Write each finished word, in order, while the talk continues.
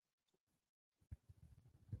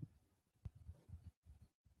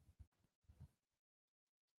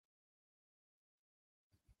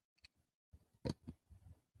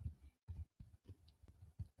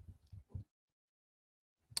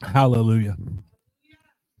Hallelujah.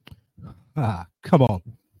 Come on.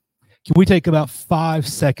 Can we take about 5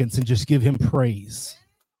 seconds and just give him praise?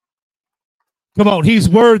 Come on, he's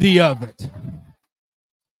worthy of it.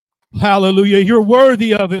 Hallelujah. You're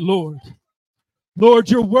worthy of it, Lord. Lord,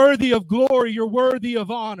 you're worthy of glory. You're worthy of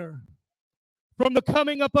honor. From the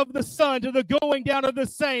coming up of the sun to the going down of the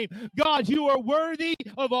same. God, you are worthy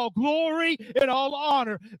of all glory and all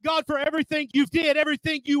honor. God, for everything you've did,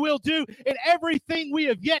 everything you will do, and everything we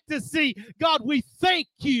have yet to see. God, we thank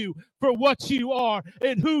you for what you are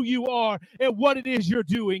and who you are and what it is you're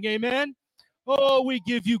doing. Amen. Oh, we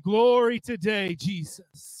give you glory today,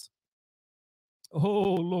 Jesus.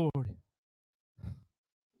 Oh, Lord.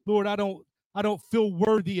 Lord, I don't feel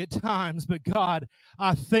worthy at times, but God,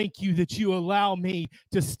 I thank you that you allow me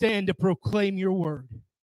to stand to proclaim your word.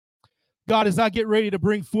 God, as I get ready to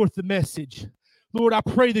bring forth the message, Lord, I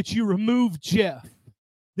pray that you remove Jeff,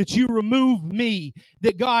 that you remove me,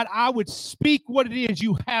 that God, I would speak what it is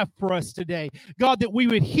you have for us today. God, that we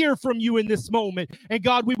would hear from you in this moment, and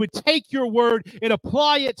God, we would take your word and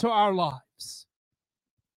apply it to our lives.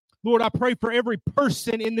 Lord, I pray for every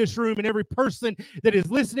person in this room and every person that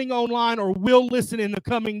is listening online or will listen in the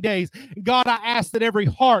coming days. God, I ask that every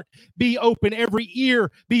heart be open, every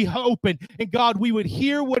ear be open, and God, we would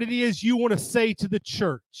hear what it is you want to say to the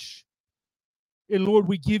church. And Lord,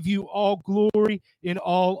 we give you all glory and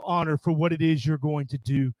all honor for what it is you're going to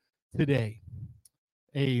do today.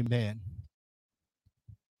 Amen.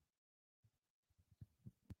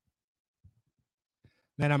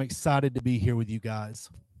 Man, I'm excited to be here with you guys.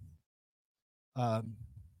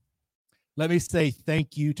 Let me say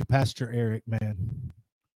thank you to Pastor Eric, man.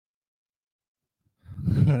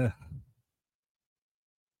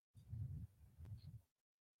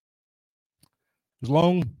 There's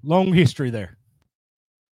long history there.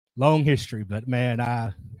 Long history, but man,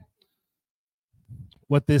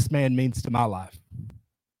 what this man means to my life.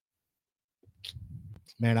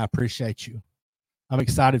 Man, I appreciate you. I'm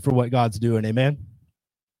excited for what God's doing. Amen.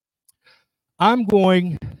 I'm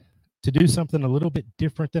going to do something a little bit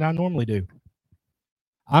different than I normally do.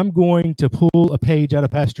 I'm going to pull a page out of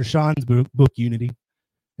Pastor Sean's book Unity,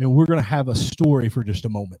 and we're going to have a story for just a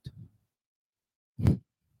moment.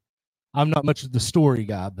 I'm not much of the story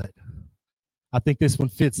guy, but I think this one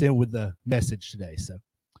fits in with the message today. So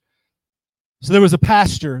there was a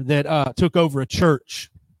pastor that took over a church.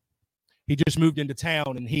 He just moved into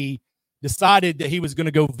town, and he decided that he was going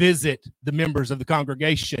to go visit the members of the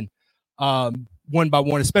congregation one by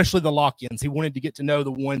one, especially the lock-ins. He wanted to get to know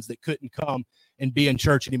the ones that couldn't come and be in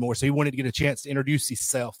church anymore. So he wanted to get a chance to introduce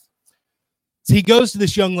himself. So he goes to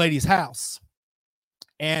this young lady's house,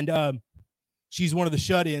 and she's one of the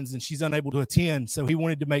shut-ins, and she's unable to attend. So he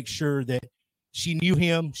wanted to make sure that she knew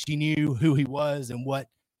him, she knew who he was and what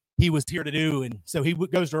he was here to do. And so he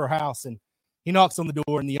goes to her house, and he knocks on the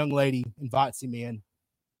door, and the young lady invites him in.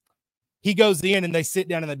 He goes in, and they sit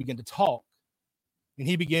down, and they begin to talk. And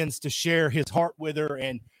he begins to share his heart with her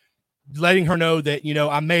and letting her know that, you know,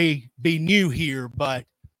 I may be new here, but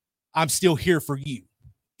I'm still here for you.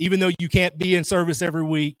 Even though you can't be in service every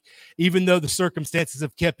week, even though the circumstances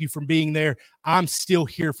have kept you from being there, I'm still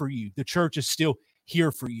here for you. The church is still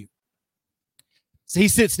here for you. So he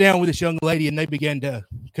sits down with this young lady, and they begin to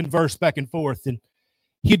converse back and forth. And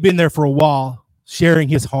he'd been there for a while, sharing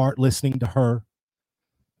his heart, listening to her.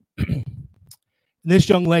 This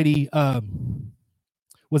young lady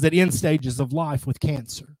was at end stages of life with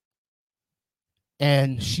cancer.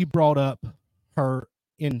 And she brought up her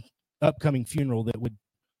upcoming funeral that would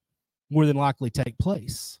more than likely take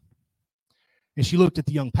place. And she looked at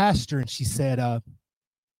the young pastor, and she said,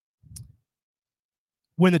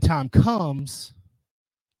 when the time comes,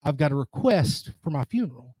 I've got a request for my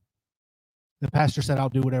funeral. The pastor said, I'll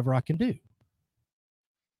do whatever I can do.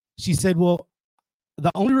 She said, well,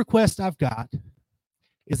 the only request I've got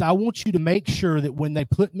is I want you to make sure that when they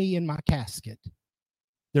put me in my casket,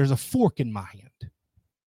 there's a fork in my hand.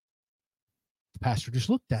 The pastor just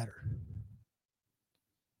looked at her.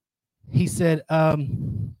 He said, it's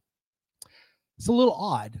a little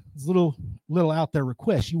odd. It's a little out there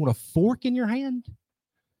request. You want a fork in your hand?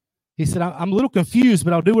 He said, I'm a little confused,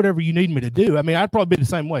 but I'll do whatever you need me to do. I mean, I'd probably be the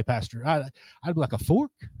same way, Pastor. I'd be like, a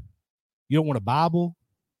fork? You don't want a Bible,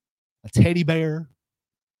 a teddy bear?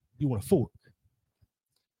 You want a fork?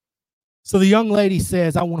 So the young lady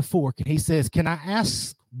says, I want a fork. And he says, can I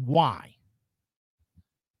ask why?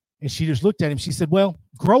 And she just looked at him. She said, well,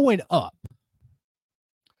 growing up,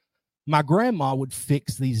 my grandma would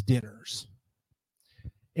fix these dinners.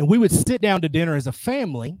 And we would sit down to dinner as a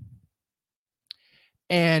family.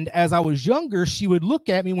 And as I was younger, she would look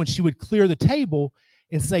at me when she would clear the table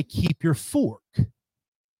and say, keep your fork.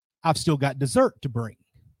 I've still got dessert to bring.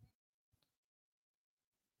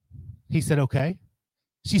 He said, okay.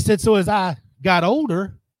 She said, so as I got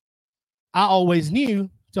older, I always knew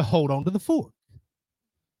to hold on to the fork.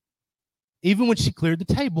 Even when she cleared the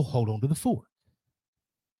table, hold on to the fork.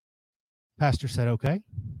 Pastor said, okay.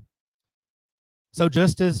 So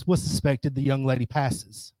just as was suspected, the young lady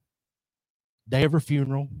passes. Day of her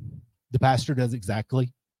funeral, the pastor does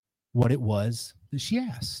exactly what it was that she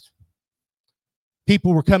asked.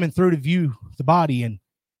 People were coming through to view the body, and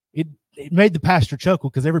it made the pastor chuckle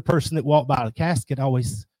because every person that walked by the casket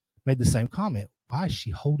always made the same comment. Why is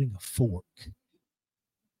she holding a fork?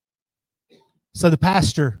 So the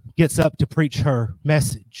pastor gets up to preach her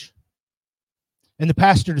message. And the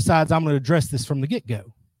pastor decides, I'm going to address this from the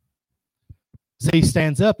get-go. So he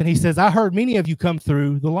stands up and he says, I heard many of you come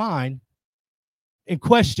through the line and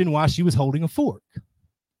question why she was holding a fork.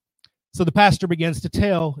 So the pastor begins to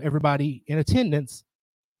tell everybody in attendance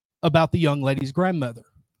about the young lady's grandmother.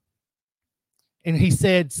 And he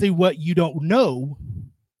said, see, what you don't know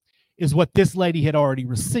is what this lady had already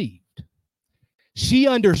received. She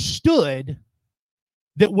understood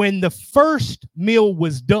that when the first meal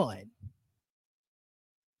was done,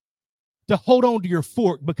 to hold on to your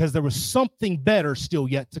fork because there was something better still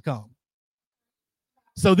yet to come.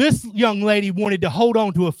 So this young lady wanted to hold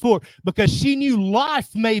on to a fork because she knew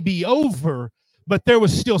life may be over, but there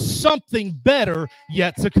was still something better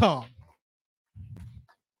yet to come.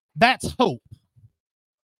 That's hope.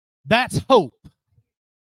 That's hope.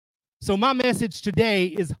 So my message today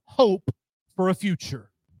is hope for a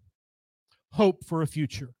future. Hope for a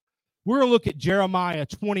future. We're going to look at Jeremiah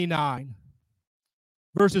 29,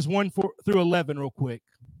 verses 1 through 11 real quick.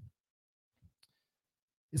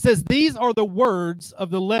 It says, these are the words of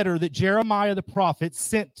the letter that Jeremiah the prophet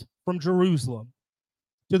sent from Jerusalem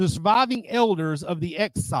to the surviving elders of the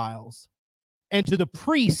exiles and to the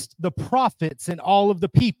priests, the prophets, and all of the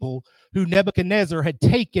people who Nebuchadnezzar had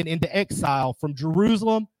taken into exile from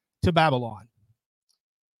Jerusalem to Babylon.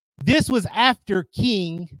 This was after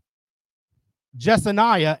King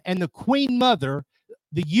Jeconiah and the queen mother,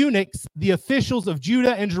 the eunuchs, the officials of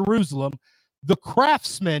Judah and Jerusalem, the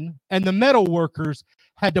craftsmen and the metal workers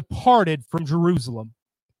had departed from Jerusalem.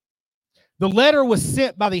 The letter was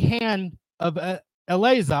sent by the hand of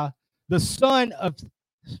Eleazar, the son of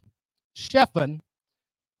Shaphan,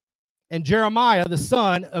 and Jeremiah, the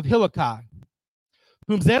son of Hilkiah,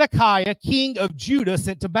 whom Zedekiah, king of Judah,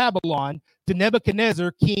 sent to Babylon, to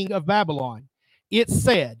Nebuchadnezzar, king of Babylon. It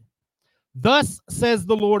said, thus says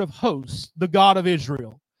the Lord of hosts, the God of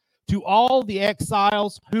Israel, to all the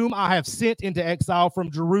exiles whom I have sent into exile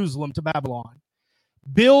from Jerusalem to Babylon,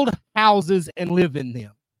 build houses and live in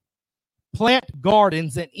them, plant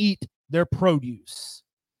gardens and eat their produce,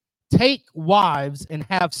 take wives and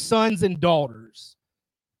have sons and daughters,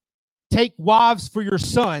 take wives for your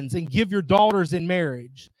sons and give your daughters in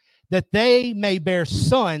marriage, that they may bear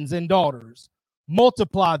sons and daughters,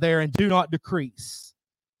 multiply there and do not decrease.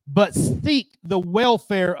 But seek the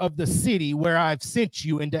welfare of the city where I have sent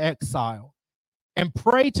you into exile, and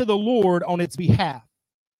pray to the Lord on its behalf.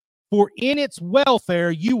 For in its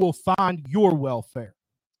welfare you will find your welfare.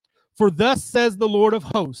 For thus says the Lord of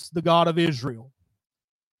hosts, the God of Israel,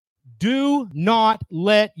 do not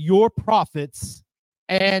let your prophets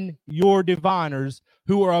and your diviners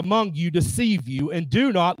who are among you deceive you, and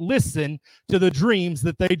do not listen to the dreams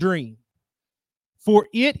that they dream. For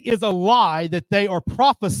it is a lie that they are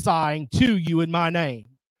prophesying to you in my name.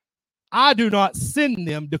 I do not send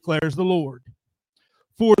them, declares the Lord.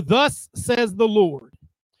 For thus says the Lord,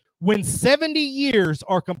 when 70 years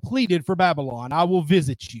are completed for Babylon, I will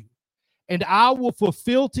visit you, and I will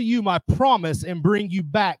fulfill to you my promise and bring you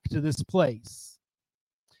back to this place.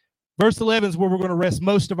 Verse 11 is where we're going to rest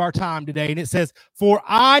most of our time today, and it says, for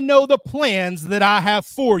I know the plans that I have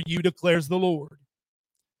for you, declares the Lord.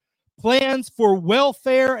 Plans for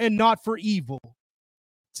welfare and not for evil,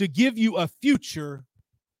 to give you a future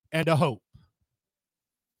and a hope.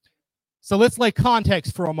 So let's lay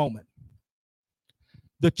context for a moment.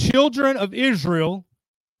 The children of Israel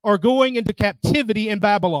are going into captivity in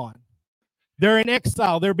Babylon. They're in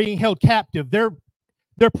exile. They're being held captive. They're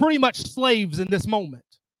pretty much slaves in this moment.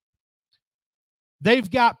 They've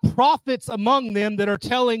got prophets among them that are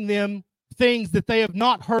telling them things that they have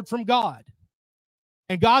not heard from God.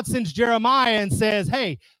 And God sends Jeremiah and says,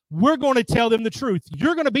 hey, we're going to tell them the truth.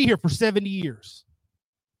 You're going to be here for 70 years.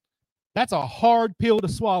 That's a hard pill to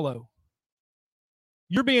swallow.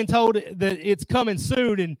 You're being told that it's coming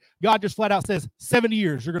soon, and God just flat out says, 70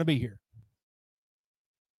 years, you're going to be here.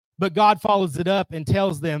 But God follows it up and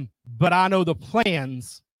tells them, but I know the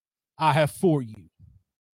plans I have for you.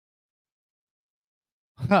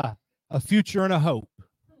 a future and a hope.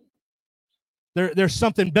 There's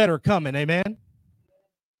something better coming, amen?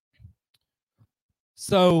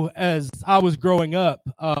 So as I was growing up,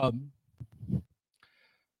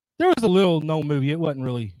 there was a little known movie. It wasn't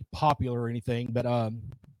really popular or anything, but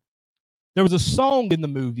there was a song in the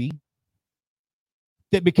movie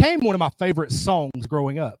that became one of my favorite songs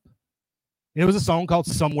growing up. And it was a song called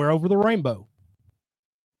Somewhere Over the Rainbow.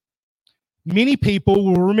 Many people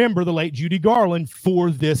will remember the late Judy Garland for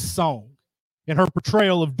this song and her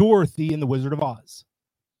portrayal of Dorothy in The Wizard of Oz.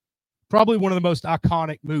 Probably one of the most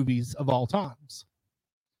iconic movies of all times.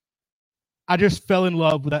 I just fell in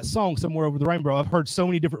love with that song, Somewhere Over the Rainbow. I've heard so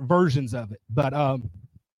many different versions of it. But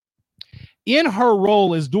in her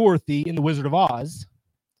role as Dorothy in The Wizard of Oz,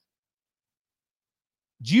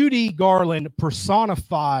 Judy Garland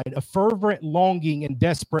personified a fervent longing and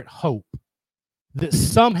desperate hope that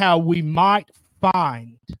somehow we might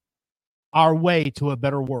find our way to a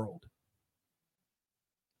better world.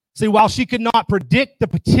 See, while she could not predict the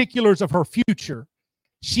particulars of her future,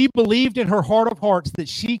 she believed in her heart of hearts that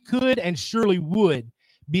she could and surely would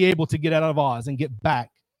be able to get out of Oz and get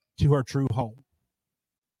back to her true home.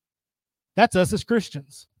 That's us as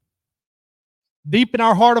Christians. Deep in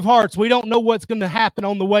our heart of hearts, we don't know what's going to happen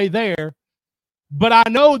on the way there, but I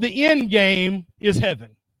know the end game is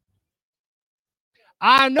heaven.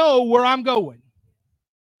 I know where I'm going.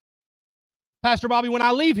 Pastor Bobby, when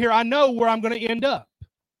I leave here, I know where I'm going to end up.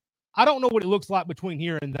 I don't know what it looks like between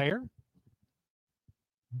here and there,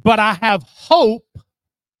 but I have hope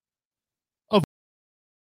of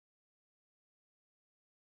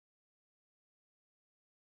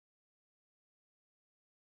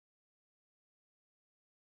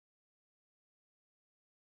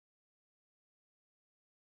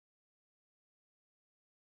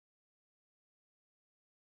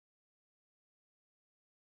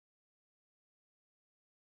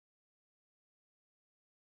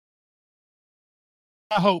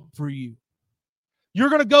hope for you. You're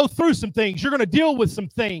going to go through some things. You're going to deal with some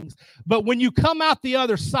things. But when you come out the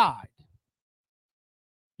other side,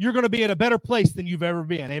 you're going to be in a better place than you've ever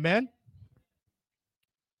been. Amen?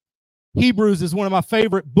 Hebrews is one of my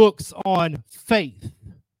favorite books on faith.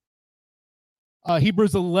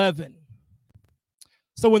 Hebrews 11.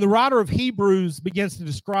 So when the writer of Hebrews begins to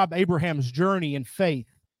describe Abraham's journey in faith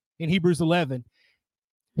in Hebrews 11,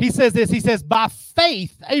 he says this. He says, by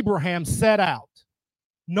faith, Abraham set out,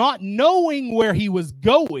 not knowing where he was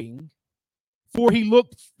going, for he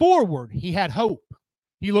looked forward. He had hope.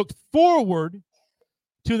 He looked forward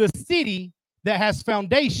to the city that has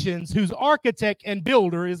foundations, whose architect and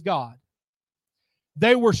builder is God.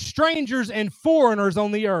 They were strangers and foreigners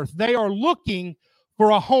on the earth. They are looking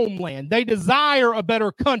for a homeland. They desire a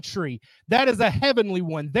better country. That is a heavenly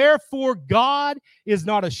one. Therefore, God is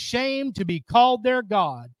not ashamed to be called their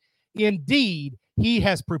God. Indeed, he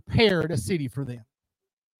has prepared a city for them.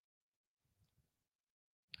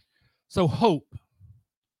 So hope.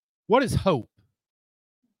 What is hope?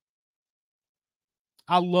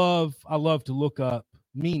 I love to look up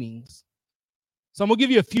meanings. So I'm going to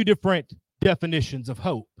give you a few different definitions of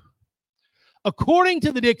hope. According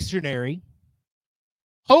to the dictionary,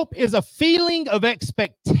 hope is a feeling of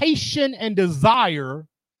expectation and desire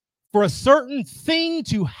for a certain thing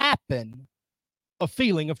to happen, a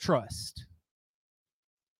feeling of trust.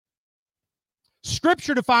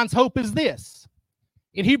 Scripture defines hope as this.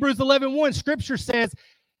 In Hebrews 11:1, Scripture says,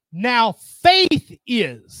 now faith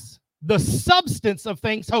is the substance of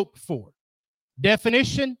things hoped for.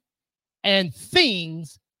 Definition, and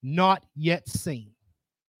things not yet seen.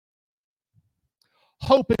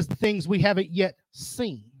 Hope is the things we haven't yet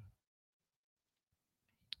seen.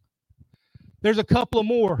 There's a couple of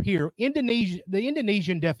more here. The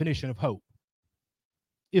Indonesian definition of hope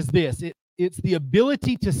is this. It's the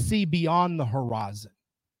ability to see beyond the horizon.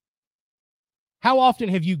 How often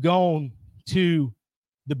have you gone to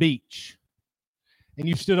the beach and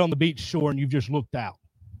you've stood on the beach shore and you've just looked out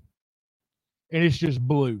and it's just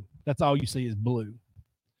blue? That's all you see is blue.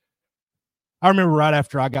 I remember right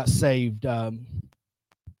after I got saved, well,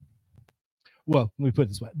 let me put it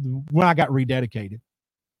this way. When I got rededicated,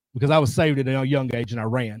 because I was saved at a young age and I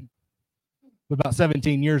ran. But about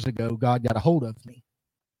 17 years ago, God got a hold of me.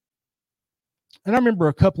 And I remember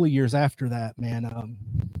a couple of years after that, man,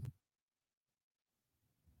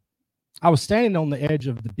 I was standing on the edge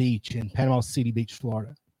of the beach in Panama City Beach,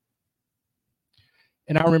 Florida.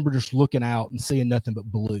 And I remember just looking out and seeing nothing but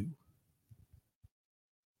blue.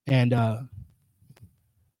 And I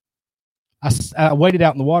waded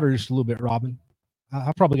out in the water just a little bit, Robin.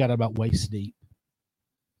 I probably got about waist deep.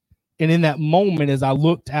 And in that moment, as I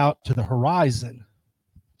looked out to the horizon,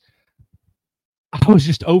 I was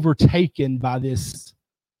just overtaken by this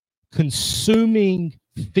consuming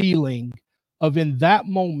feeling of, in that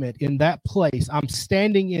moment, in that place, I'm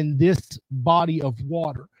standing in this body of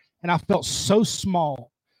water, and I felt so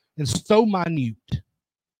small and so minute.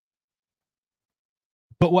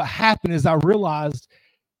 But what happened is I realized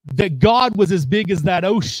that God was as big as that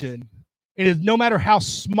ocean, and no matter how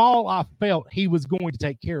small I felt, he was going to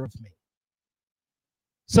take care of me.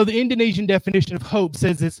 So the Indonesian definition of hope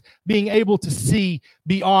says it's being able to see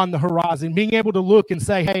beyond the horizon, being able to look and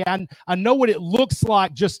say, hey, I know what it looks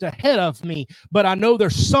like just ahead of me, but I know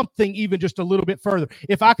there's something even just a little bit further.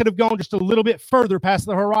 If I could have gone just a little bit further past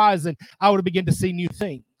the horizon, I would have begun to see new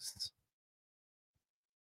things.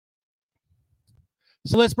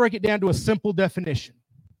 So let's break it down to a simple definition.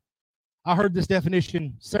 I heard this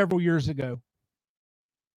definition several years ago.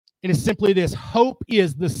 And it's simply this: hope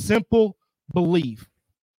is the simple belief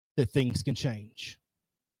that things can change.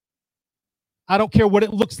 I don't care what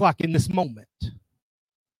it looks like in this moment.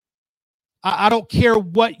 I don't care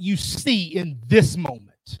what you see in this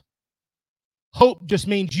moment. Hope just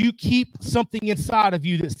means you keep something inside of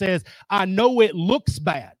you that says, I know it looks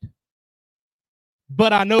bad,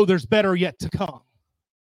 but I know there's better yet to come.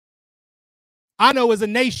 I know as a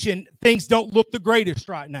nation, things don't look the greatest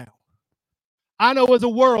right now. I know as a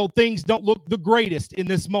world, things don't look the greatest in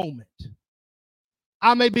this moment.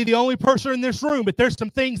 I may be the only person in this room, but there's some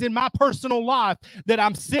things in my personal life that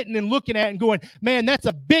I'm sitting and looking at and going, man, that's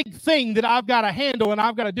a big thing that I've got to handle and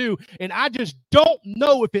I've got to do. And I just don't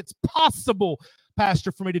know if it's possible,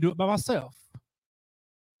 Pastor, for me to do it by myself.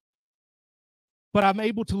 But I'm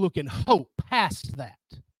able to look in hope past that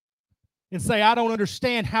and say, I don't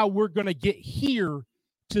understand how we're going to get here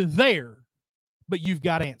to there, but you've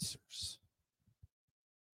got answers.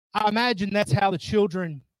 I imagine that's how the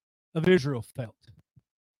children of Israel felt.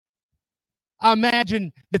 I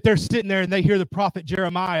imagine that they're sitting there and they hear the prophet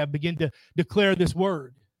Jeremiah begin to declare this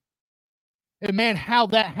word. And man, how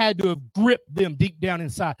that had to have gripped them deep down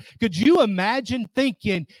inside. Could you imagine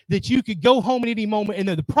thinking that you could go home at any moment and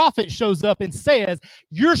then the prophet shows up and says,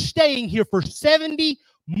 you're staying here for 70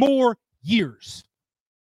 more years.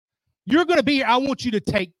 You're going to be here. I want you to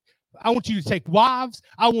take wives.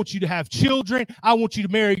 I want you to have children. I want you to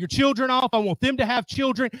marry your children off. I want them to have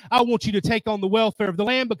children. I want you to take on the welfare of the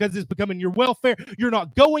land because it's becoming your welfare. You're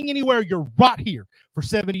not going anywhere. You're right here for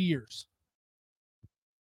 70 years.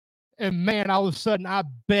 And man, all of a sudden, I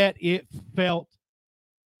bet it felt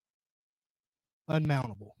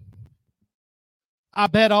unmountable. I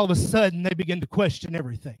bet all of a sudden they begin to question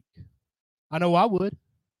everything. I know I would.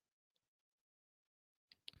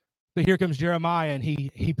 But here comes Jeremiah, and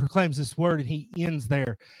he proclaims this word, and he ends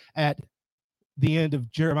there at the end of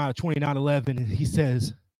Jeremiah 29:11, and he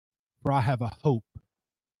says, for I have a hope,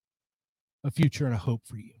 a future and a hope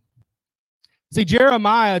for you. See,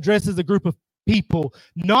 Jeremiah addresses a group of people,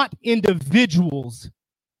 not individuals.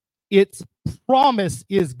 Its promise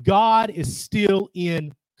is God is still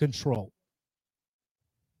in control.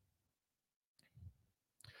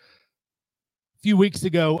 A few weeks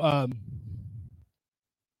ago,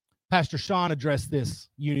 Pastor Sean addressed this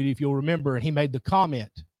unity, if you'll remember, and he made the comment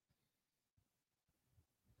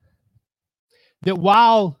that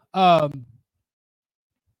while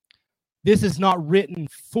this is not written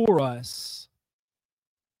for us,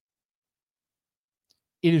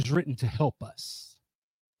 it is written to help us.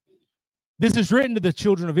 This is written to the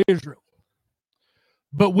children of Israel.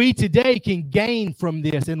 But we today can gain from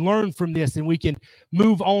this and learn from this, and we can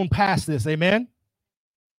move on past this. Amen?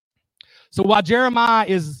 So while Jeremiah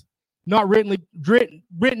is not written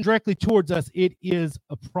directly towards us, it is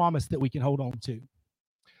a promise that we can hold on to.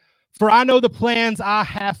 For I know the plans I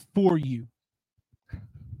have for you.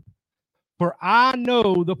 For I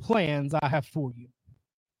know the plans I have for you.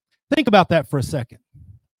 Think about that for a second.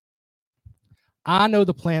 I know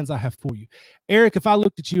the plans I have for you. Eric, if I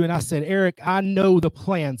looked at you and I said, Eric, I know the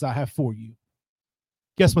plans I have for you.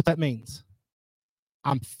 Guess what that means?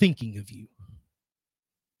 I'm thinking of you.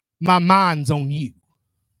 My mind's on you.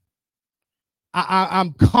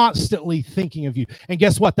 I'm constantly thinking of you. And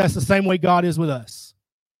guess what? That's the same way God is with us.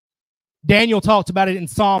 Daniel talked about it in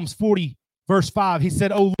Psalms 40, verse 5. He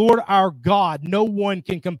said, O Lord our God, no one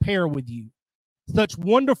can compare with you. Such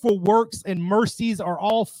wonderful works and mercies are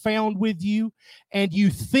all found with you, and you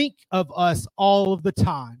think of us all of the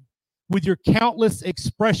time with your countless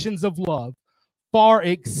expressions of love, far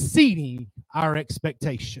exceeding our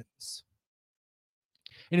expectations.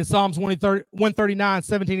 And in Psalms 139,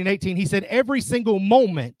 17 and 18, he said, every single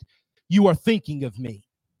moment you are thinking of me.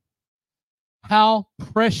 How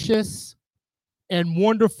precious and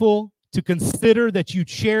wonderful to consider that you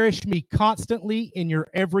cherish me constantly in your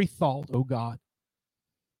every thought, O God.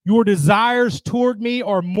 Your desires toward me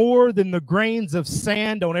are more than the grains of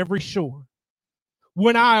sand on every shore.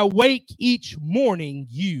 When I awake each morning,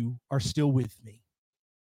 you are still with me.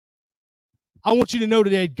 I want you to know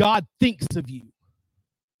today, God thinks of you.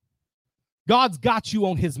 God's got you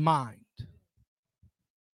on his mind.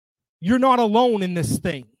 You're not alone in this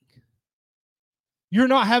thing. You're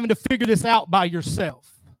not having to figure this out by yourself.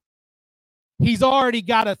 He's already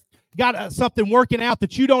got something working out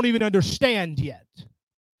that you don't even understand yet.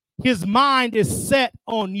 His mind is set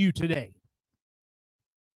on you today.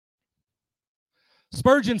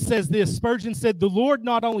 Spurgeon says this. Spurgeon said, the Lord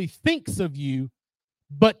not only thinks of you,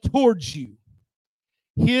 but towards you.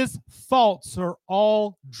 His thoughts are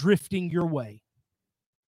all drifting your way.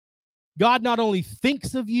 God not only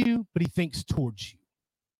thinks of you, but he thinks towards you.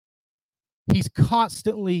 He's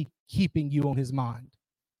constantly keeping you on his mind.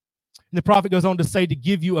 And the prophet goes on to say, to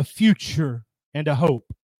give you a future and a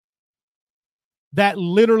hope. That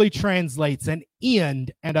literally translates an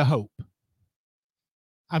end and a hope.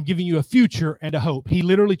 I'm giving you a future and a hope. He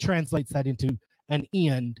literally translates that into an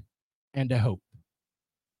end and a hope.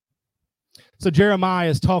 So Jeremiah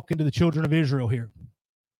is talking to the children of Israel here.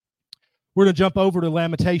 We're going to jump over to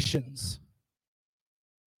Lamentations,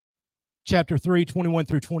 chapter 3, 21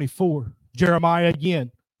 through 24. Jeremiah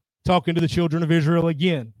again, talking to the children of Israel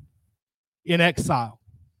again, in exile.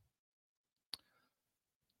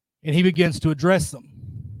 And he begins to address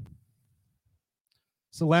them.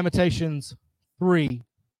 So Lamentations 3,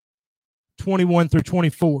 21 through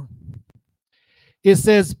 24. It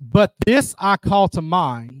says, but this I call to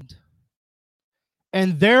mind,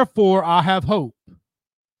 and therefore I have hope.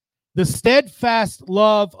 The steadfast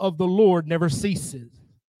love of the Lord never ceases.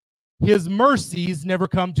 His mercies never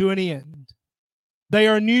come to an end. They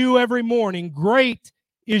are new every morning. Great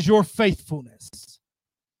is your faithfulness.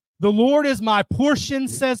 The Lord is my portion,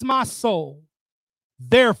 says my soul.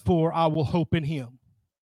 Therefore I will hope in him.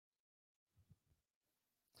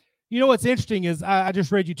 You know what's interesting is I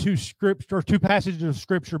just read you two passages of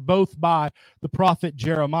scripture, both by the prophet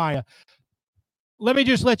Jeremiah. Let me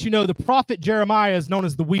just let you know, the prophet Jeremiah is known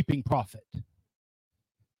as the weeping prophet.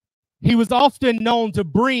 He was often known to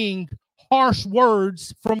bring harsh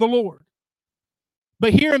words from the Lord.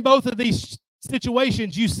 But here in both of these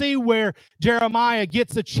situations, you see where Jeremiah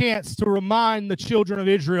gets a chance to remind the children of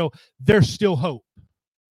Israel there's still hope.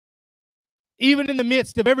 Even in the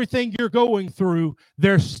midst of everything you're going through,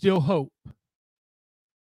 there's still hope.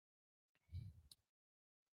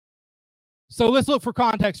 So let's look for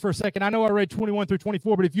context for a second. I know I read 21 through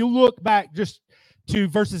 24, but if you look back just to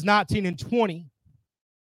verses 19 and 20,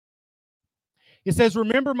 it says,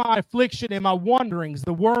 remember my affliction and my wanderings,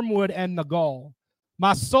 the wormwood and the gall.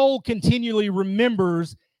 My soul continually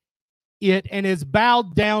remembers it and is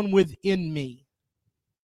bowed down within me.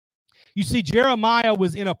 You see, Jeremiah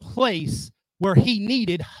was in a place where he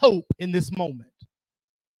needed hope in this moment.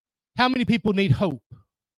 How many people need hope?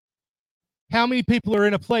 How many people are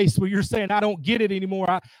in a place where you're saying, I don't get it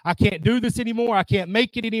anymore. I can't do this anymore. I can't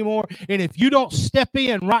make it anymore. And if you don't step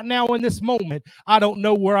in right now in this moment, I don't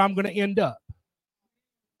know where I'm going to end up.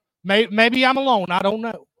 Maybe I'm alone. I don't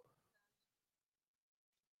know.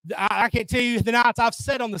 I can't tell you the nights I've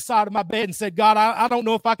sat on the side of my bed and said, God, I don't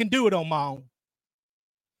know if I can do it on my own.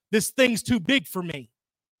 This thing's too big for me.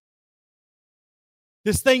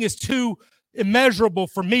 This thing is too immeasurable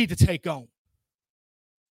for me to take on.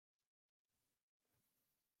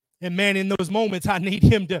 And man, in those moments, I need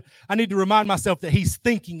to remind myself that he's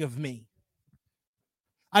thinking of me.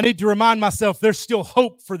 I need to remind myself there's still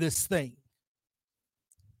hope for this thing.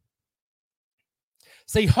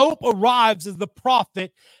 See, hope arrives as the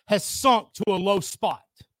prophet has sunk to a low spot.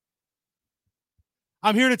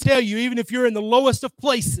 I'm here to tell you, even if you're in the lowest of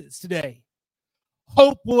places today,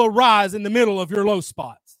 hope will arise in the middle of your low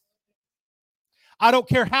spots. I don't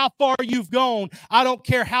care how far you've gone. I don't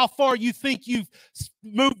care how far you think you've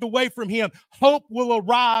moved away from him. Hope will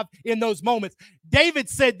arrive in those moments. David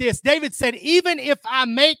said this. David said, even if I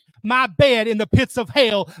make my bed in the pits of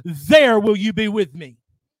hell, there will you be with me.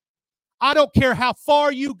 I don't care how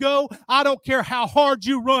far you go. I don't care how hard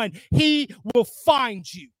you run. He will find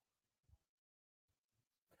you.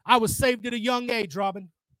 I was saved at a young age, Robin.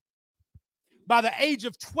 By the age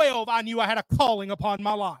of 12, I knew I had a calling upon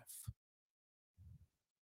my life.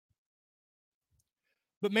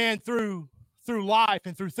 But man, through life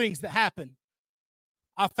and through things that happen,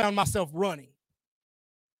 I found myself running.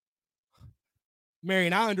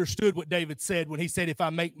 Marion, I understood what David said when he said, if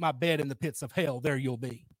I make my bed in the pits of hell, there you'll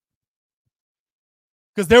be.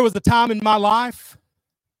 Because there was a time in my life,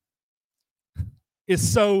 it's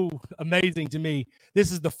so amazing to me.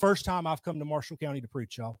 This is the first time I've come to Marshall County to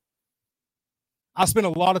preach, y'all. I spent a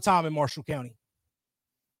lot of time in Marshall County.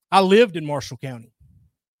 I lived in Marshall County.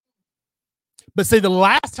 But see, the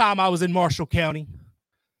last time I was in Marshall County,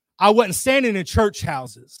 I wasn't standing in church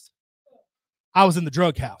houses. I was in the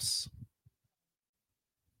drug house.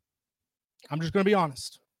 I'm just going to be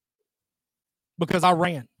honest. Because I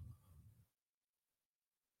ran.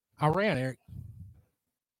 Eric.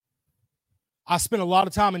 I spent a lot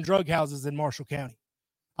of time in drug houses in Marshall County.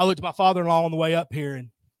 I looked at my father-in-law on the way up here, and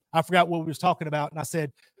I forgot what we was talking about, and I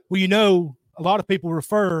said, well, you know, a lot of people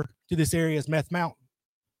refer to this area as Meth Mountain.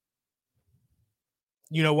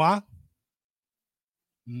 You know why?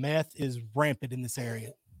 Meth is rampant in this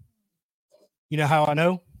area. You know how I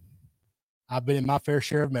know? I've been in my fair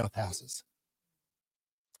share of meth houses.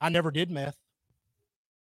 I never did meth.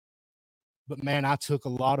 But man, I took a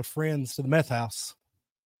lot of friends to the meth house.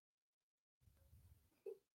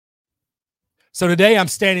 So today I'm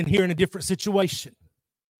standing here in a different situation.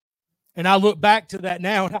 And I look back to that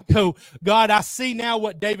now and I go, God, I see now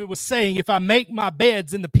what David was saying. If I make my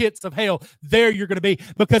beds in the pits of hell, there you're going to be.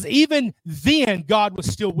 Because even then, God was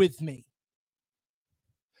still with me.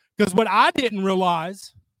 Because what I didn't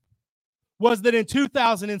realize was that in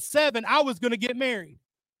 2007, I was going to get married.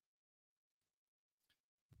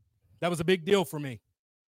 That was a big deal for me.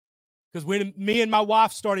 Because when me and my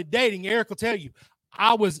wife started dating, Eric will tell you,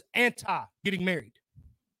 I was anti getting married.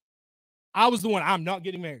 I was the one, I'm not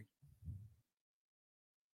getting married.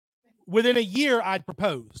 Within a year, I'd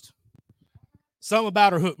proposed. Something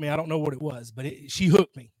about her hooked me. I don't know what it was, but she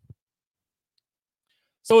hooked me.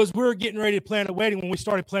 So as we were getting ready to plan a wedding, when we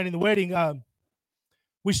started planning the wedding,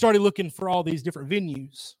 we started looking for all these different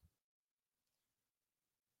venues.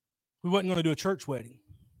 We wasn't going to do a church wedding.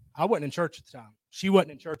 I wasn't in church at the time. She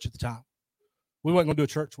wasn't in church at the time. We wasn't going to do a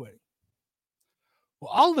church wedding.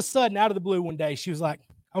 Well, all of a sudden, out of the blue one day, she was like,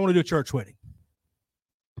 I want to do a church wedding.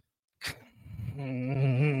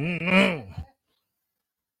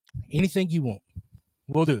 Anything you want,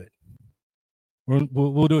 we'll do it.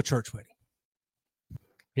 We'll do a church wedding.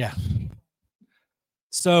 Yeah.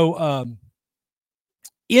 So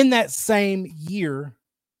in that same year,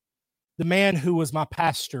 the man who was my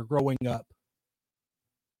pastor growing up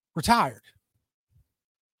retired.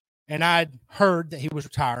 And I'd heard that he was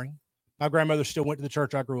retiring. My grandmother still went to the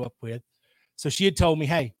church I grew up with. So she had told me,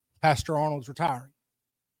 hey, Pastor Arnold's retiring.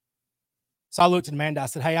 So I looked at Amanda. I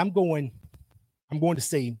said, hey, I'm going to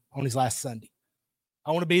see him on his last Sunday.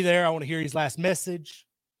 I want to be there. I want to hear his last message.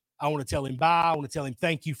 I want to tell him bye. I want to tell him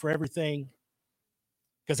thank you for everything.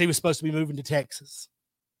 Because he was supposed to be moving to Texas.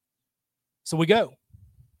 So we go.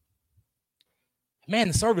 Man,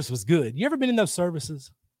 the service was good. You ever been in those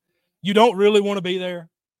services? You don't really want to be there.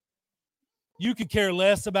 You could care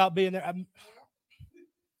less about being there.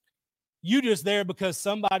 You just there because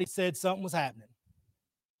somebody said something was happening.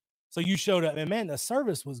 So you showed up. And man, the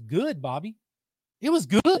service was good, Bobby. It was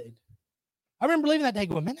good. I remember leaving that day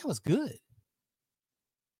going, man, that was good.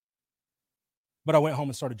 But I went home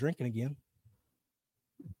and started drinking again.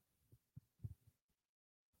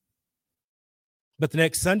 But the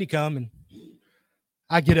next Sunday come and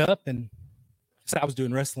I get up and so I was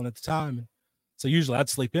doing wrestling at the time. And so usually I'd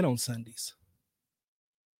sleep in on Sundays.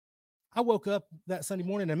 I woke up that Sunday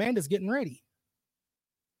morning and Amanda's getting ready.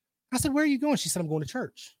 I said, where are you going? She said, I'm going to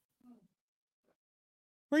church.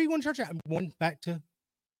 Where are you going to church? I'm going back to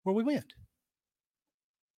where we went.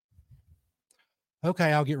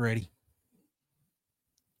 Okay, I'll get ready.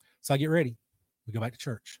 So I get ready. We go back to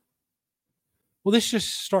church. Well, this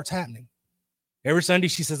just starts happening. Every Sunday,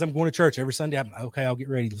 she says, I'm going to church. Every Sunday, I'm okay, I'll get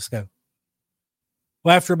ready. Let's go.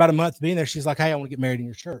 Well, after about a month being there, she's like, hey, I want to get married in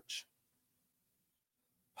your church.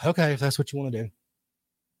 Okay, if that's what you want to do.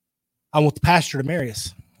 I want the pastor to marry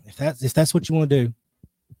us. If that's what you want to do.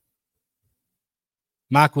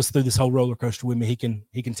 Mike was through this whole roller coaster with me. He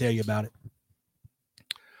can tell you about it.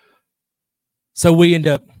 So we end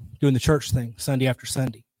up doing the church thing Sunday after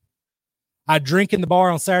Sunday. I'd drink in the bar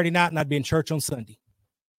on Saturday night and I'd be in church on Sunday.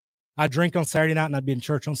 I'd drink on Saturday night and I'd be in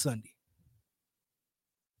church on Sunday.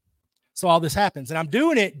 So all this happens. And I'm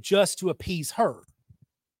doing it just to appease her.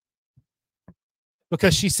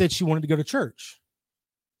 Because she said she wanted to go to church.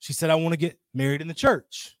 She said, I want to get married in the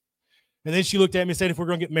church. And then she looked at me and said, if we're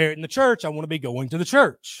going to get married in the church, I want to be going to the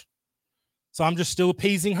church. So I'm just still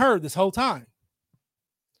appeasing her this whole time.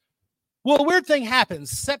 Well, a weird thing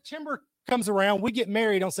happens. September comes around. We get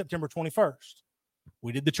married on September 21st.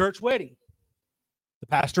 We did the church wedding. The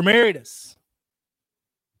pastor married us.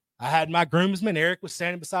 I had my groomsmen. Eric was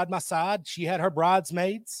standing beside my side. She had her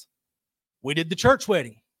bridesmaids. We did the church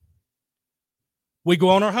wedding. We go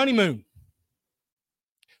on our honeymoon.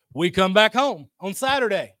 We come back home on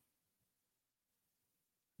Saturday.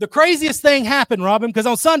 The craziest thing happened, Robin, because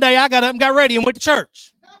on Sunday I got up and got ready and went to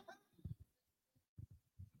church.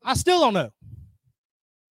 I still don't know.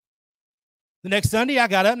 The next Sunday I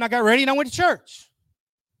got up and I got ready and I went to church.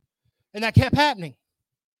 And that kept happening.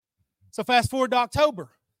 So fast forward to October.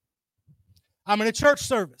 I'm in a church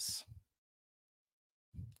service.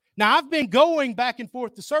 Now, I've been going back and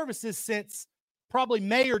forth to services since probably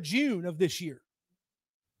May or June of this year.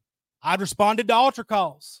 I'd responded to altar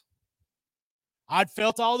calls. I'd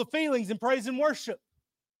felt all the feelings in praise and worship.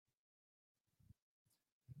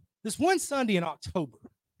 This one Sunday in October,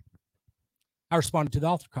 I responded to the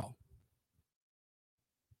altar call.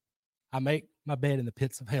 I make my bed in the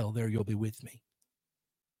pits of hell. There you'll be with me.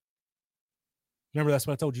 Remember, that's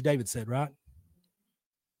what I told you David said, right?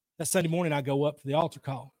 That Sunday morning, I go up for the altar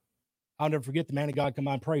call. I'll never forget the man of God come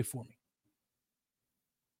by and pray for me.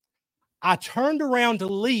 I turned around to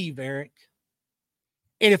leave, Eric.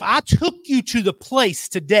 And if I took you to the place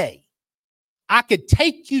today, I could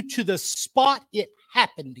take you to the spot it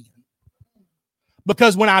happened in.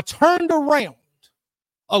 Because when I turned around,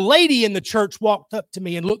 a lady in the church walked up to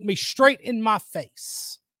me and looked me straight in my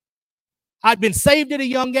face. I'd been saved at a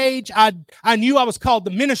young age. I knew I was called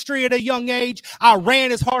to ministry at a young age. I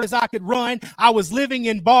ran as hard as I could run. I was living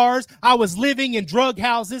in bars. I was living in drug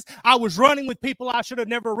houses. I was running with people I should have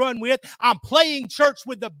never run with. I'm playing church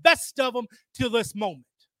with the best of them till this moment.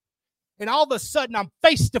 And all of a sudden, I'm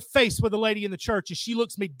face to face with a lady in the church, and she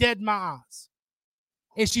looks me dead in my eyes.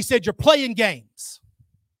 And she said, "You're playing games."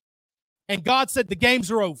 And God said, "The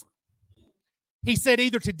games are over." He said,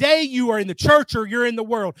 "Either today you are in the church or you're in the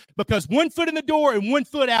world, because one foot in the door and one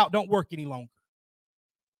foot out don't work any longer."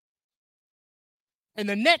 And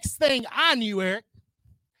the next thing I knew, Eric,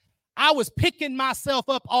 I was picking myself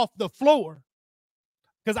up off the floor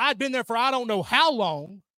because I'd been there for I don't know how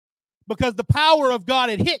long, because the power of God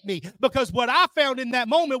had hit me. Because what I found in that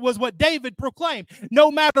moment was what David proclaimed: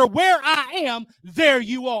 no matter where I am, there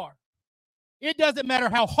you are. It doesn't matter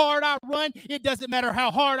how hard I run. It doesn't matter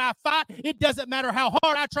how hard I fight. It doesn't matter how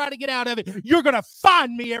hard I try to get out of it. You're going to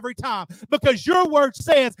find me every time, because your word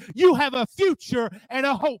says you have a future and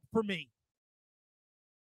a hope for me.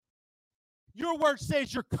 Your word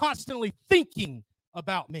says you're constantly thinking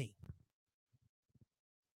about me.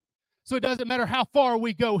 So it doesn't matter how far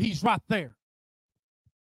we go, he's right there.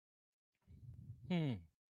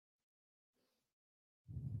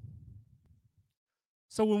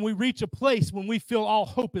 So when we reach a place when we feel all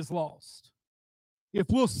hope is lost, if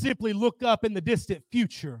we'll simply look up in the distant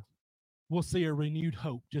future, we'll see a renewed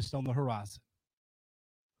hope just on the horizon.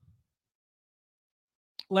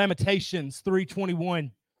 Lamentations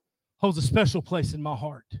 3:21 holds a special place in my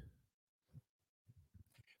heart. If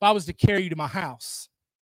I was to carry you to my house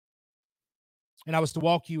and I was to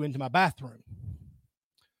walk you into my bathroom,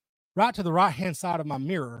 right to the right-hand side of my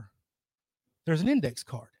mirror, there's an index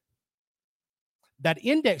card. That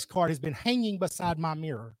index card has been hanging beside my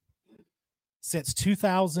mirror since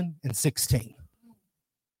 2016.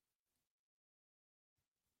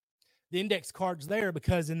 The index card's there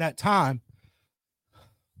because in that time,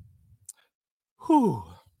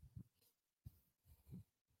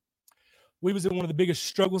 we was in one of the biggest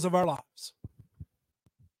struggles of our lives.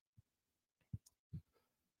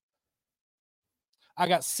 I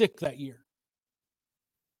got sick that year.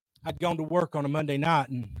 I'd gone to work on a Monday night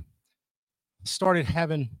and started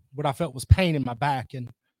having what I felt was pain in my back.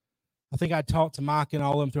 And I think I talked to Mike and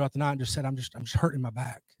all of them throughout the night and just said, I'm just hurting my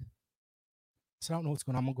back. I said, I don't know what's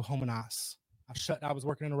going on. I'm going to go home and ice. I was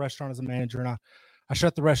working in a restaurant as a manager, and I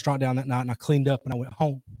shut the restaurant down that night, and I cleaned up, and I went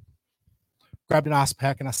home, grabbed an ice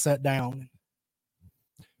pack, and I sat down,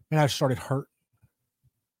 and I started hurting.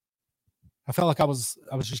 I felt like I was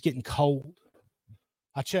just getting cold.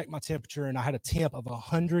 I checked my temperature, and I had a temp of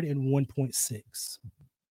 101.6.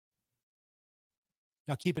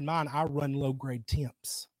 Now, keep in mind, I run low-grade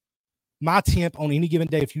temps. My temp on any given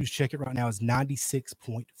day, if you check it right now, is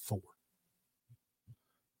 96.4.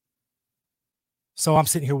 So I'm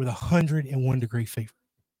sitting here with 101-degree fever,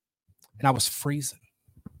 and I was freezing.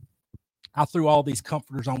 I threw all these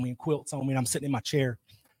comforters on me and quilts on me, and I'm sitting in my chair,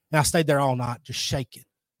 and I stayed there all night just shaking.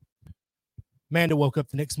 Amanda woke up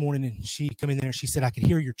the next morning, and she come in there, and she said, I could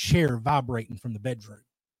hear your chair vibrating from the bedroom.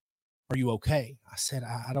 Are you okay? I said,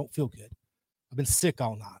 I don't feel good. I've been sick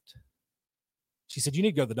all night. She said, you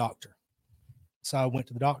need to go to the doctor. So I went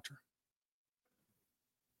to the doctor.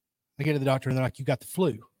 I get to the doctor, and they're like, you got the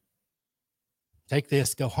flu. Take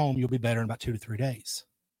this, go home. You'll be better in about 2 to 3 days.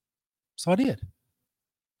 So I did.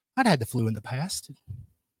 I'd had the flu in the past.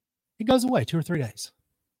 It goes away 2 or 3 days.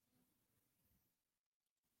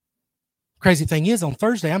 Crazy thing is, on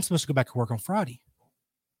Thursday, I'm supposed to go back to work on Friday.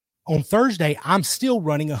 On Thursday, I'm still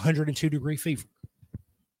running 102-degree fever.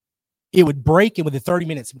 It would break, and within 30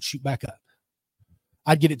 minutes, it would shoot back up.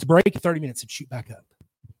 I'd get it to break in 30 minutes and shoot back up.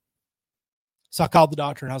 So I called the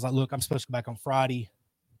doctor, and I was like, look, I'm supposed to go back on Friday.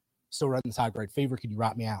 Still running this high-grade fever. Can you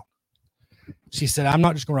write me out? She said, I'm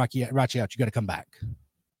not just going to write you out. You got to come back.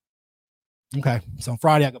 Okay. So on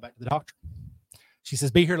Friday, I go back to the doctor. She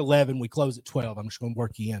says, be here at 11. We close at 12. I'm just going to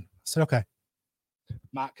work you in. I said, okay.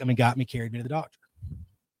 Mike come and got me, carried me to the doctor.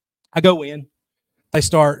 I go in. They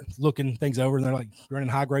start looking things over, and they're like, you're running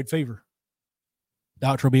high-grade fever.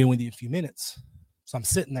 Doctor will be in with you in a few minutes. So I'm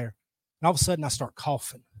sitting there, and all of a sudden, I start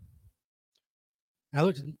coughing. And I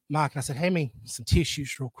looked at Mike, and I said, hand me some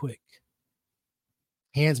tissues real quick.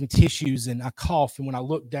 Hands me tissues, and I cough, and when I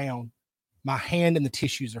look down, my hand and the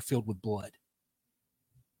tissues are filled with blood.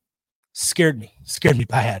 Scared me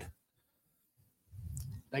bad.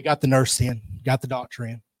 They got the nurse in, got the doctor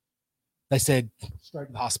in. They said, straight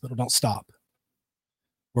to the hospital, don't stop.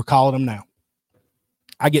 We're calling them now.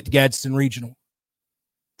 I get to Gadsden Regional.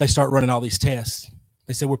 They start running all these tests.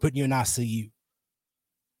 They said, we're putting you in ICU.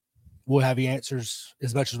 We'll have you answers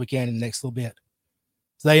as much as we can in the next little bit.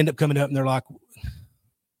 So they end up coming up, and they're like,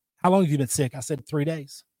 how long have you been sick? I said, 3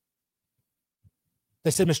 days.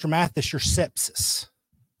 They said, Mr. Mathis, your sepsis.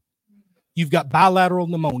 You've got bilateral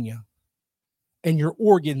pneumonia, and your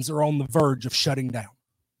organs are on the verge of shutting down.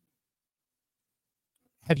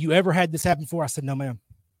 Have you ever had this happen before? I said, no, ma'am.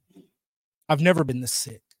 I've never been this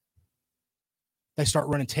sick. They start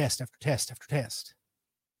running test after test after test.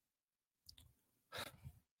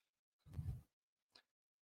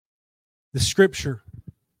 The scripture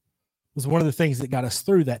was one of the things that got us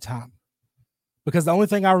through that time. Because the only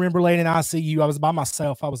thing I remember laying in ICU, I was by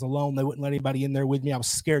myself. I was alone. They wouldn't let anybody in there with me. I was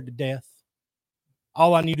scared to death.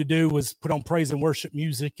 All I knew to do was put on praise and worship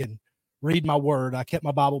music and read my word. I kept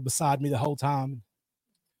my Bible beside me the whole time.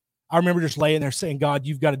 I remember just laying there saying, God,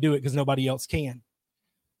 you've got to do it because nobody else can.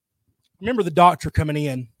 I remember the doctor coming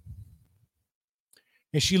in,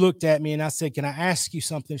 and she looked at me, and I said, can I ask you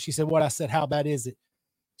something? She said, what? I said, how bad is it?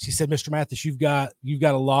 She said, Mr. Mathis, you've got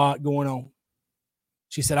a lot going on.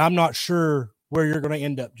 She said, I'm not sure where you're going to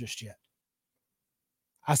end up just yet.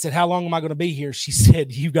 I said, how long am I going to be here? She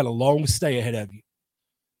said, you've got a long stay ahead of you.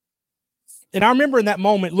 And I remember in that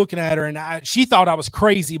moment looking at her, and she thought I was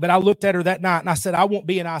crazy, but I looked at her that night, and I said, I won't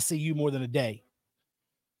be in ICU more than a day.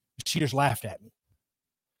 She just laughed at me.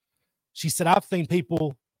 She said, I've seen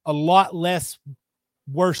people a lot less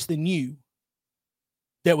worse than you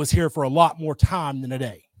that was here for a lot more time than a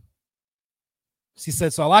day. She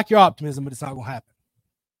said, so I like your optimism, but it's not going to happen.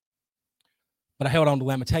 But I held on to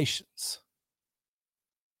Lamentations.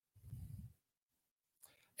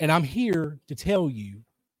 And I'm here to tell you,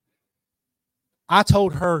 I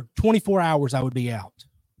told her 24 hours I would be out.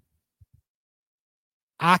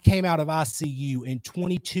 I came out of ICU in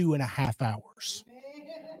 22 and a half hours.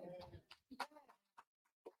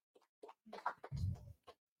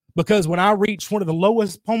 Because when I reached one of the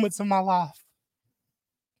lowest moments of my life,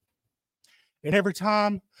 and every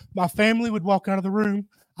time my family would walk out of the room,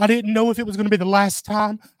 I didn't know if it was going to be the last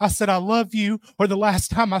time I said I love you or the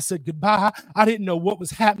last time I said goodbye. I didn't know what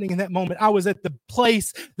was happening in that moment. I was at the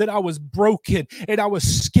place that I was broken, and I was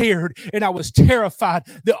scared, and I was terrified.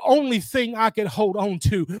 The only thing I could hold on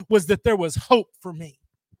to was that there was hope for me.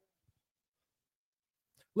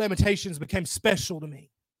 Lamentations became special to me.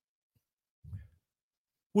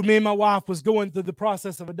 When me and my wife was going through the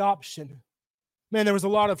process of adoption, man, there was a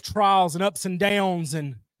lot of trials and ups and downs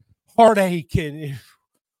and heartache. And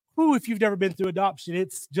if you've never been through adoption,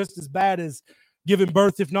 it's just as bad as giving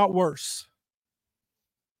birth, if not worse.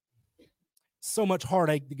 So much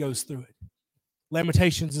heartache that goes through it.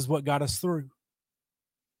 Lamentations is what got us through.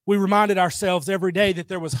 We reminded ourselves every day that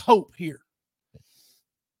there was hope here.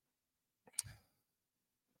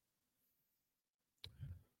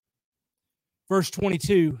 Verse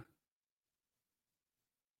 22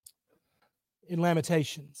 in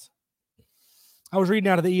Lamentations. I was reading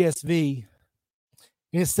out of the ESV,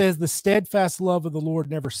 and it says, the steadfast love of the Lord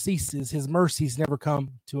never ceases. His mercies never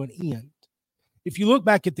come to an end. If you look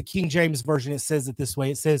back at the King James Version, it says it this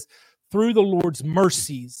way. It says, through the Lord's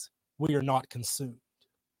mercies, we are not consumed.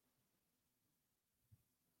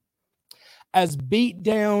 As beat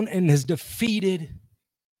down and as defeated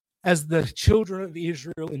as the children of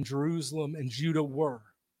Israel in Jerusalem and Judah were,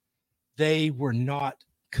 they were not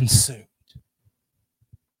consumed.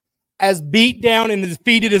 As beat down and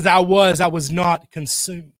defeated as I was not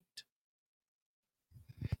consumed.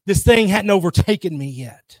 This thing hadn't overtaken me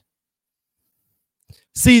yet.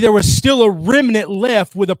 See, there was still a remnant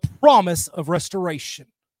left with a promise of restoration.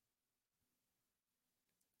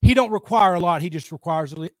 He don't require a lot. He just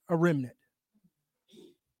requires a remnant.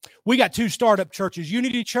 We got 2 startup churches,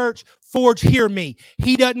 Unity Church, Forge, hear me.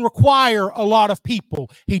 He doesn't require a lot of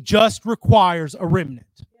people. He just requires a remnant.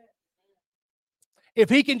 If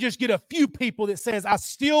he can just get a few people that says, I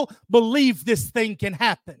still believe this thing can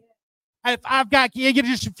happen. If I've got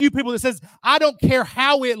just a few people that says, I don't care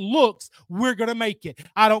how it looks, we're going to make it.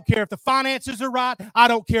 I don't care if the finances are right. I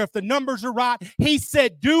don't care if the numbers are right. He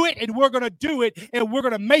said, do it, and we're going to do it, and we're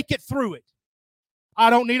going to make it through it.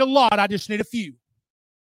 I don't need a lot. I just need a few.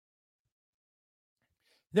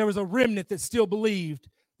 There was a remnant that still believed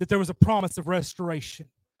that there was a promise of restoration.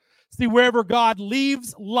 See, wherever God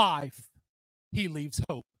leaves life, he leaves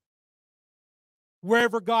hope.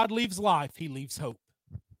 Wherever God leaves life, he leaves hope.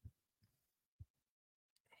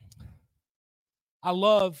 I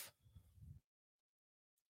love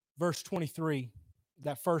verse 23.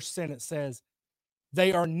 That first sentence says,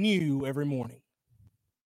 they are new every morning.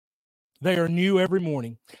 They are new every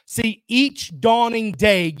morning. See, each dawning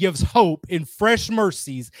day gives hope in fresh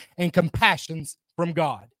mercies and compassions from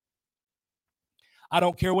God. I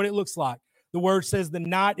don't care what it looks like. The word says the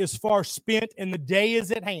night is far spent and the day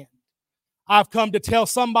is at hand. I've come to tell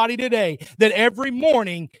somebody today that every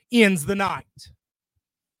morning ends the night.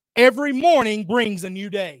 Every morning brings a new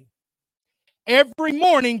day. Every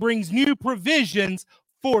morning brings new provisions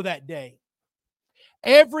for that day.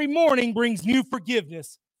 Every morning brings new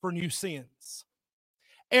forgiveness for new sins.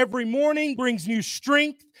 Every morning brings new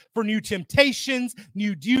strength for new temptations,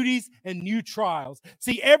 new duties, and new trials.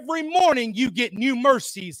 See, every morning you get new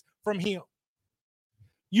mercies from him.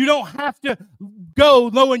 You don't have to go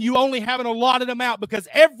knowing you only have an allotted amount, because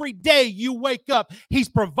every day you wake up, he's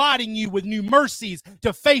providing you with new mercies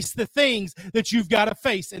to face the things that you've got to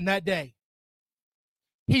face in that day.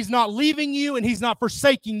 He's not leaving you and he's not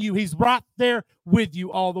forsaking you. He's right there with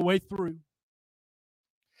you all the way through.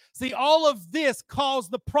 See, all of this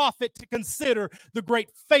caused the prophet to consider the great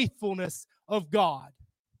faithfulness of God,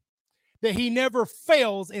 that he never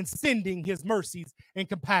fails in sending his mercies and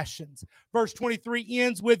compassions. Verse 23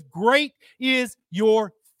 ends with, great is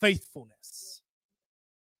your faithfulness.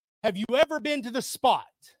 Have you ever been to the spot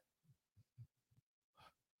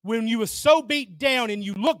when you were so beat down and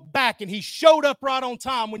you look back and he showed up right on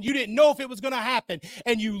time when you didn't know if it was going to happen,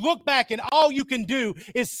 and you look back and all you can do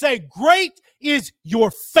is say, great is your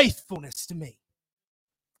faithfulness to me.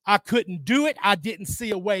 I couldn't do it. I didn't see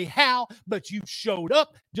a way how, but you showed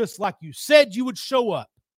up just like you said you would show up.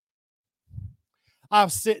 I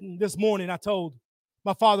was sitting this morning, I told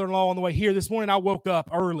my father-in-law on the way here, this morning I woke up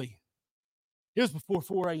early. It was before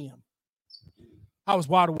 4 a.m. I was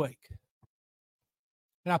wide awake.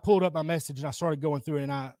 And I pulled up my message and I started going through it,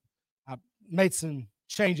 and I made some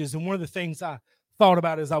changes. And one of the things I thought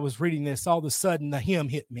about as I was reading this, all of a sudden the hymn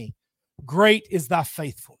hit me. Great is thy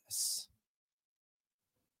faithfulness.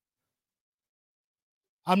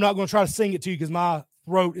 I'm not going to try to sing it to you because my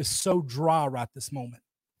throat is so dry right this moment.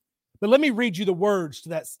 But let me read you the words to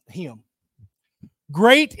that hymn.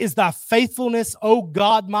 Great is thy faithfulness, O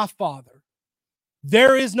God my Father.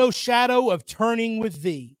 There is no shadow of turning with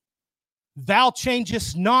thee. Thou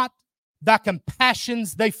changest not, thy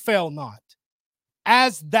compassions they fail not.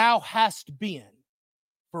 As thou hast been,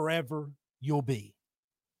 forever you'll be.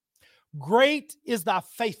 Great is thy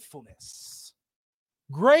faithfulness.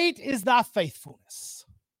 Great is thy faithfulness.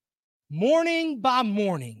 Morning by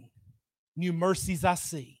morning, new mercies I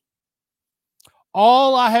see.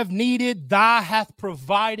 All I have needed, thou hath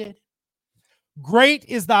provided. Great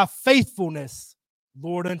is thy faithfulness,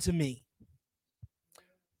 Lord, unto me.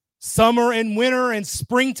 Summer and winter and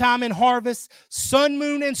springtime and harvest, sun,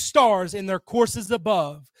 moon, and stars in their courses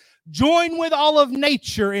above, join with all of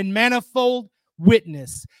nature in manifold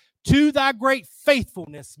witness to thy great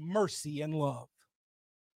faithfulness, mercy, and love.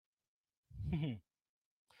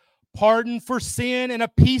 Pardon for sin and a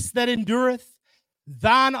peace that endureth,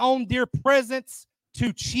 thine own dear presence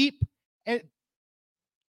to cheap and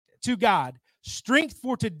to God, strength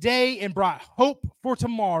for today and bright hope for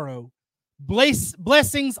tomorrow.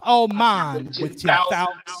 Blessings all mine with 10,000.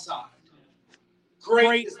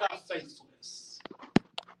 Great is thy faithfulness.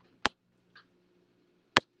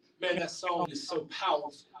 Man, that song is so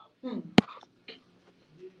powerful.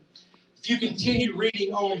 If you continue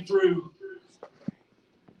reading on through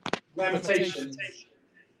Lamentations.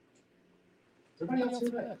 Everybody else hear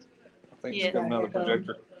that? I think it's got another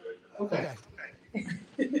projector. Okay.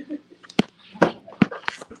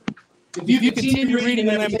 If you continue reading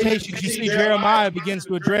the Lamentations, you see Jeremiah begins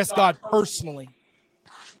to address God personally.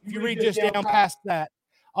 If you read just down past that,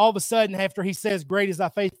 all of a sudden, after he says, great is thy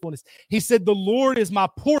faithfulness, he said, the Lord is my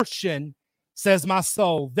portion, says my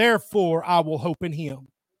soul. Therefore, I will hope in him.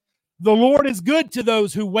 The Lord is good to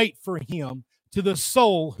those who wait for him, to the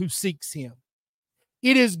soul who seeks him.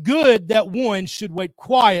 It is good that one should wait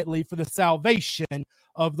quietly for the salvation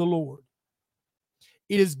of the Lord.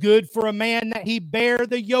 It is good for a man that he bear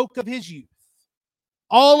the yoke of his youth.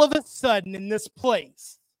 All of a sudden in this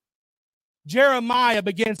place, Jeremiah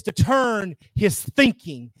begins to turn his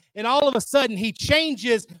thinking. And all of a sudden he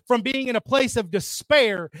changes from being in a place of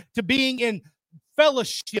despair to being in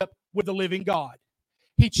fellowship with the living God.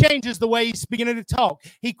 He changes the way he's beginning to talk.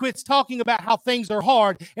 He quits talking about how things are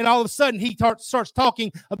hard, and all of a sudden he starts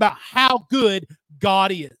talking about how good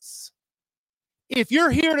God is. If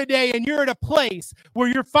you're here today and you're at a place where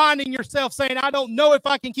you're finding yourself saying, I don't know if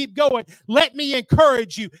I can keep going, let me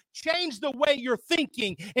encourage you. Change the way you're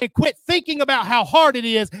thinking and quit thinking about how hard it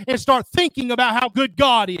is and start thinking about how good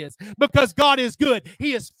God is. Because God is good.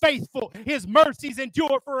 He is faithful. His mercies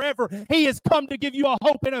endure forever. He has come to give you a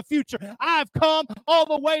hope and a future. I've come all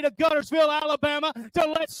the way to Guntersville, Alabama to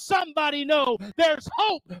let somebody know there's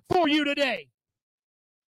hope for you today.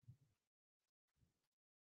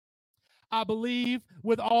 I believe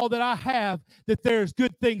with all that I have that there's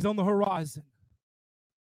good things on the horizon.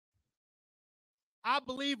 I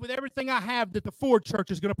believe with everything I have that the Ford Church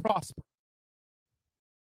is going to prosper.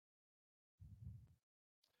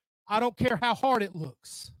 I don't care how hard it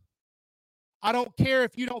looks. I don't care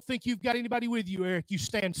if you don't think you've got anybody with you, Eric. You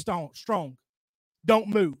stand strong. Don't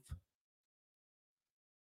move.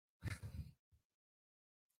 Come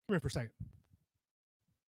here for a second.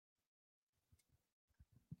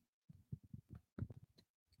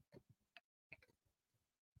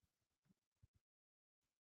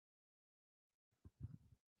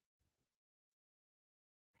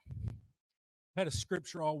 I had a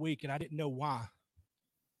scripture all week, and I didn't know why.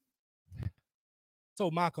 I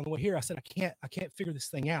told Mike on the way here, I said, I can't figure this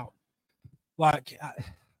thing out.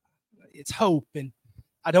 It's hope, and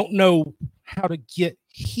I don't know how to get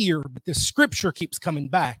here, but this scripture keeps coming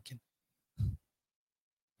back, and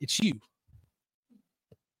it's you.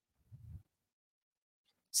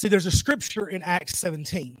 See, there's a scripture in Acts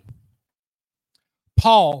 17.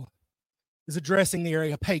 Paul is addressing the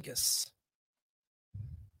Areopagus.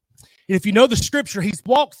 And if you know the scripture, he's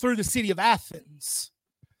walked through the city of Athens.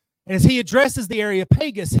 And as he addresses the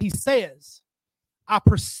Areopagus, he says, I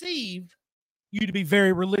perceive you to be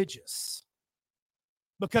very religious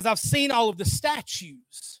because I've seen all of the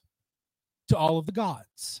statues to all of the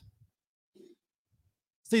gods.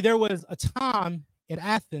 See, there was a time in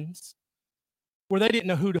Athens where they didn't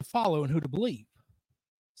know who to follow and who to believe.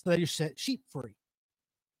 So they just set sheep free.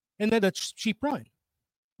 And then the sheep run.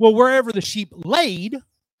 Well, wherever the sheep laid,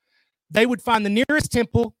 they would find the nearest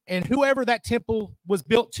temple, and whoever that temple was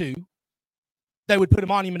built to, they would put a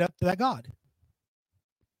monument up to that god.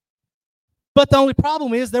 But the only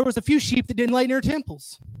problem is there was a few sheep that didn't lay near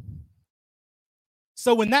temples.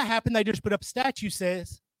 So when that happened, they just put up a statue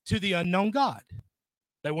says, to the unknown God.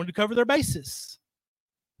 They wanted to cover their bases.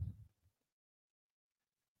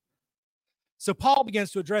 So Paul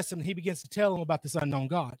begins to address him, and he begins to tell him about this unknown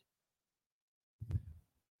God.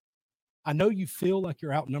 I know you feel like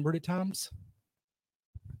you're outnumbered at times,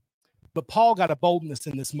 but Paul got a boldness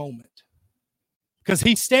in this moment because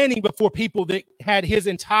he's standing before people that had his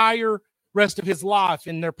entire rest of his life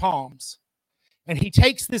in their palms. And he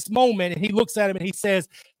takes this moment and he looks at him and he says,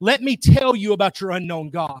 let me tell you about your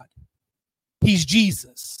unknown God. He's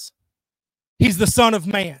Jesus. He's the Son of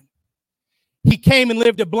Man. He came and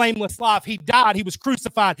lived a blameless life. He died. He was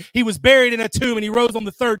crucified. He was buried in a tomb, and he rose on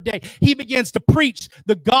the third day. He begins to preach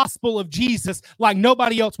the gospel of Jesus like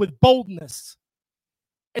nobody else with boldness.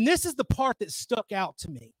 And this is the part that stuck out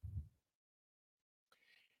to me.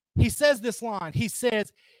 He says this line. He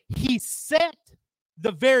says, he set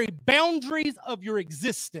the very boundaries of your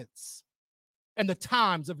existence and the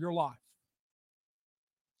times of your life.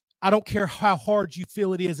 I don't care how hard you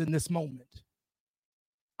feel it is in this moment.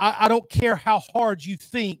 I don't care how hard you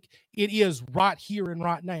think it is right here and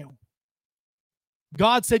right now.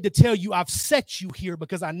 God said to tell you, I've set you here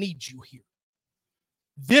because I need you here.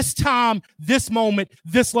 This time, this moment,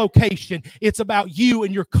 this location, it's about you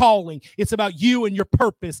and your calling. It's about you and your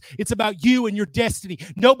purpose. It's about you and your destiny.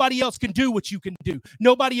 Nobody else can do what you can do.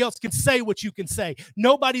 Nobody else can say what you can say.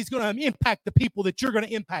 Nobody's going to impact the people that you're going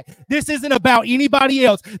to impact. This isn't about anybody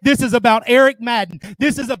else. This is about Eric Madden.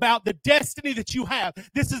 This is about the destiny that you have.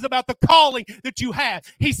 This is about the calling that you have.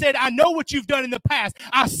 He said, I know what you've done in the past.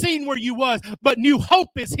 I've seen where you was, but new hope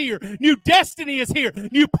is here. New destiny is here.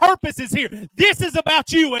 New purpose is here. This is about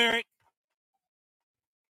you, Eric.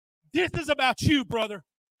 This is about you, brother.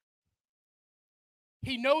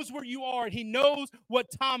 He knows where you are, and He knows what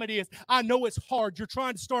time it is. I know it's hard. You're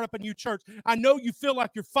trying to start up a new church. I know you feel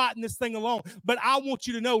like you're fighting this thing alone, but I want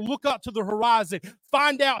you to know, look up to the horizon.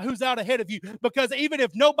 Find out who's out ahead of you, because even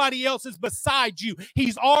if nobody else is beside you,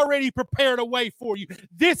 He's already prepared a way for you.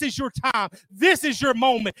 This is your time. This is your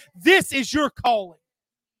moment. This is your calling.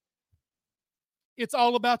 It's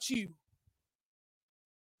all about you.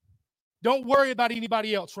 Don't worry about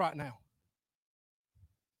anybody else right now.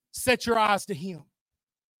 Set your eyes to Him.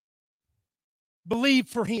 Believe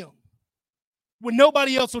for Him. When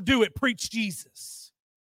nobody else will do it, preach Jesus.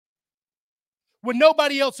 When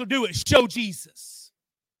nobody else will do it, show Jesus.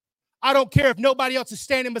 I don't care if nobody else is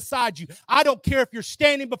standing beside you. I don't care if you're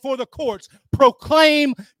standing before the courts.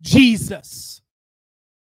 Proclaim Jesus.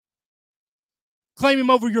 Claim Him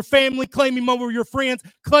over your family. Claim Him over your friends.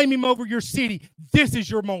 Claim Him over your city. This is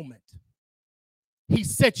your moment. He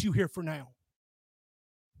set you here for now.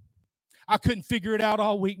 I couldn't figure it out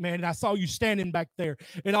all week, man, and I saw you standing back there,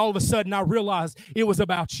 and all of a sudden I realized it was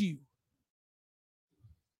about you.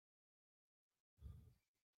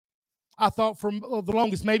 I thought for the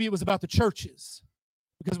longest maybe it was about the churches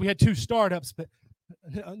because we had 2 startups, but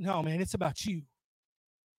no, man, it's about you.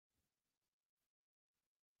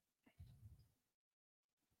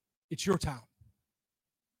 It's your time.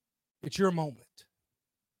 It's your moment.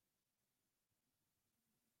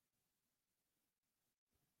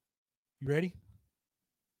 You ready?